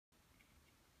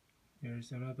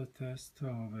Here's another test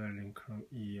of elinchrom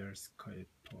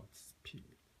EL-Skyport Speed.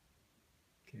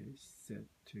 Okay, set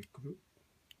to group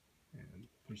and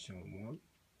position 1,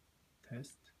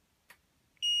 test.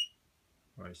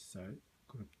 Right side,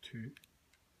 group 2,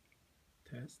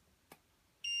 test.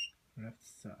 Left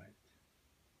side,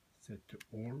 set to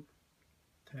all,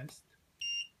 test.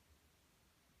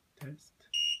 Test.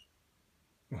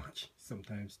 Working,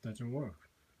 sometimes doesn't work.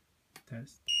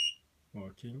 Test,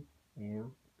 working,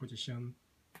 all, position,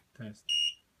 test.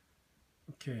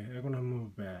 Okay, I'm gonna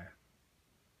move back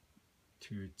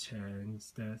to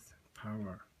change that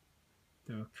power.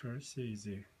 The accuracy is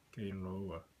getting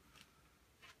lower.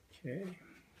 Okay.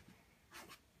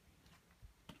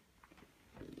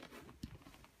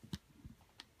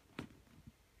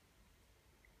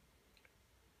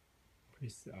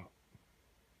 Press up.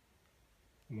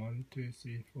 1, 2,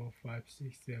 3, 4, 5,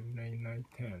 6, 7, 8, 9,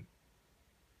 10.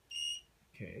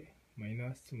 Okay,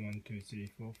 minus 1, 2, 3,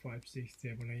 4, 5, 6,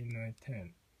 7, 8, 9,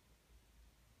 10.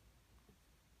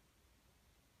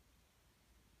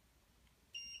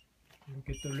 Look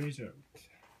at the result.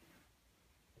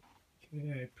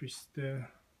 Okay, I press the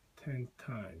 10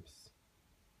 times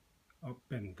up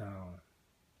and down,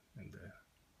 and the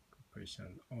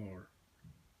compression or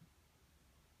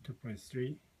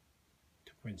 2.3,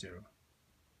 2.0,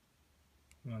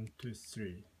 1, 2,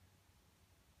 3.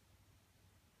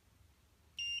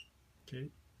 Okay,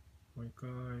 one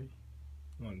guy,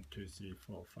 1, 2, 3,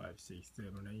 4, 5, 6,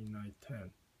 7, 8, 9,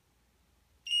 10.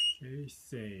 Okay,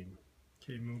 same.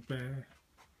 Okay, move back.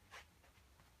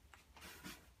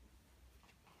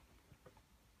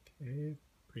 Okay,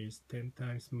 press 10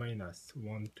 times minus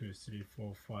 1, 2, 3,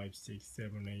 4, 5, 6,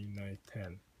 7, 8, 9,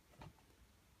 10.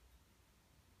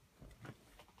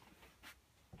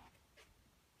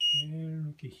 And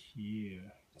look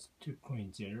here, it's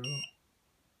 2.0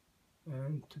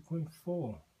 and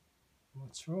 2.4.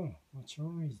 What's wrong? What's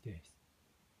wrong with this?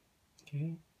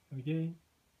 Okay, again,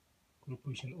 group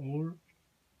position all,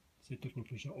 set to group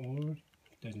position all,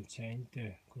 doesn't change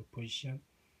the group position,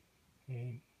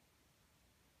 and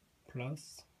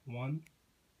plus 1,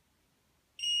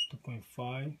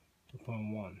 2.5,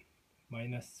 2.1,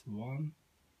 minus 1,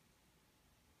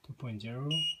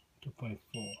 2.0, 2.4.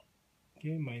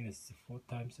 Okay, minus 4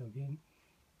 times again,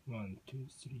 1, 2,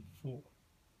 3, 4.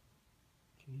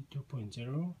 Okay,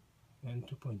 2.0 and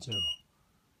 2.0.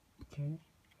 Okay,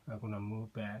 I'm gonna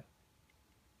move back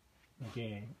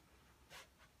again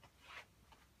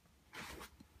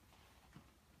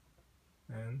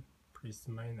and press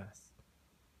minus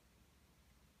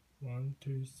 1,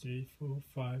 2, 3, 4,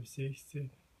 5, 6,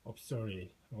 7. Oh,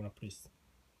 sorry, I'm gonna press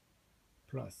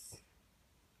plus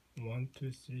 1,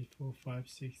 2, 3, 4, 5,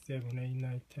 6, 7, 8,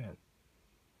 9, 10.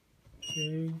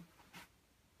 Okay,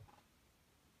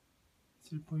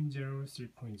 3.0,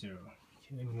 3.0.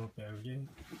 Okay, move back again.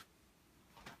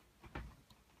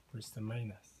 Press the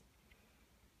minus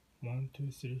 1,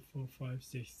 2, 3, 4, 5,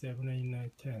 6, 7, 8,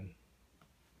 9, 10.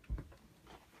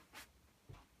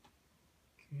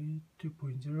 Okay,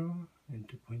 2.0 and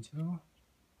 2.0.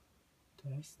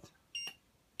 Test.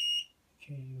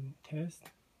 Okay, test.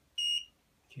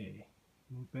 Okay,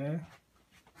 move back.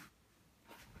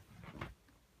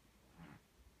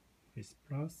 Press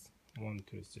plus 1,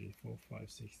 2, 3, 4, 5,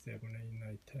 6, 7, 8,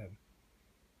 9, 10.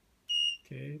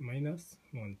 Okay, minus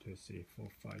 1, 2, 3, 4,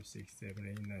 5, 6, 7,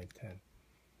 8, 9, 10.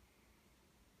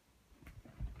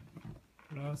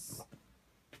 Plus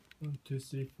 1, 2,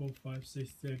 3, 4, 5,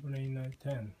 6, 7, 8, 9,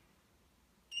 10.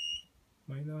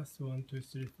 Minus 1, 2,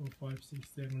 3, 4, 5, 6,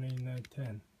 7, 8, 9,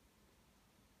 10.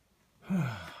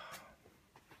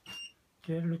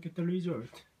 Okay, look at the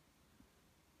result.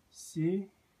 See,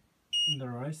 on the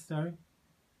right side,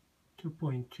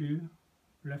 2.2,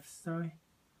 left side,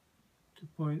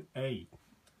 2.8.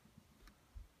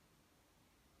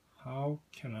 How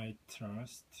can I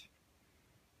trust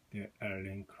the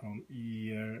elinchrom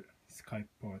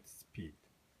EL-Skyport Speed?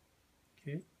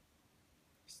 Okay,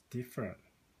 it's different.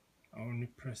 I only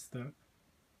press the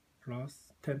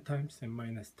plus 10 times and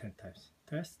minus 10 times.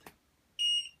 Test.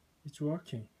 It's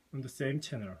working on the same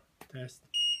channel. Test.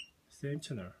 Same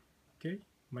channel. Okay,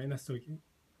 minus again.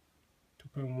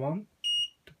 2.1,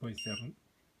 2.7.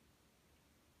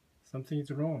 Something is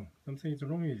wrong. Something is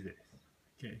wrong with this.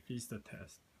 Okay, finish the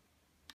test.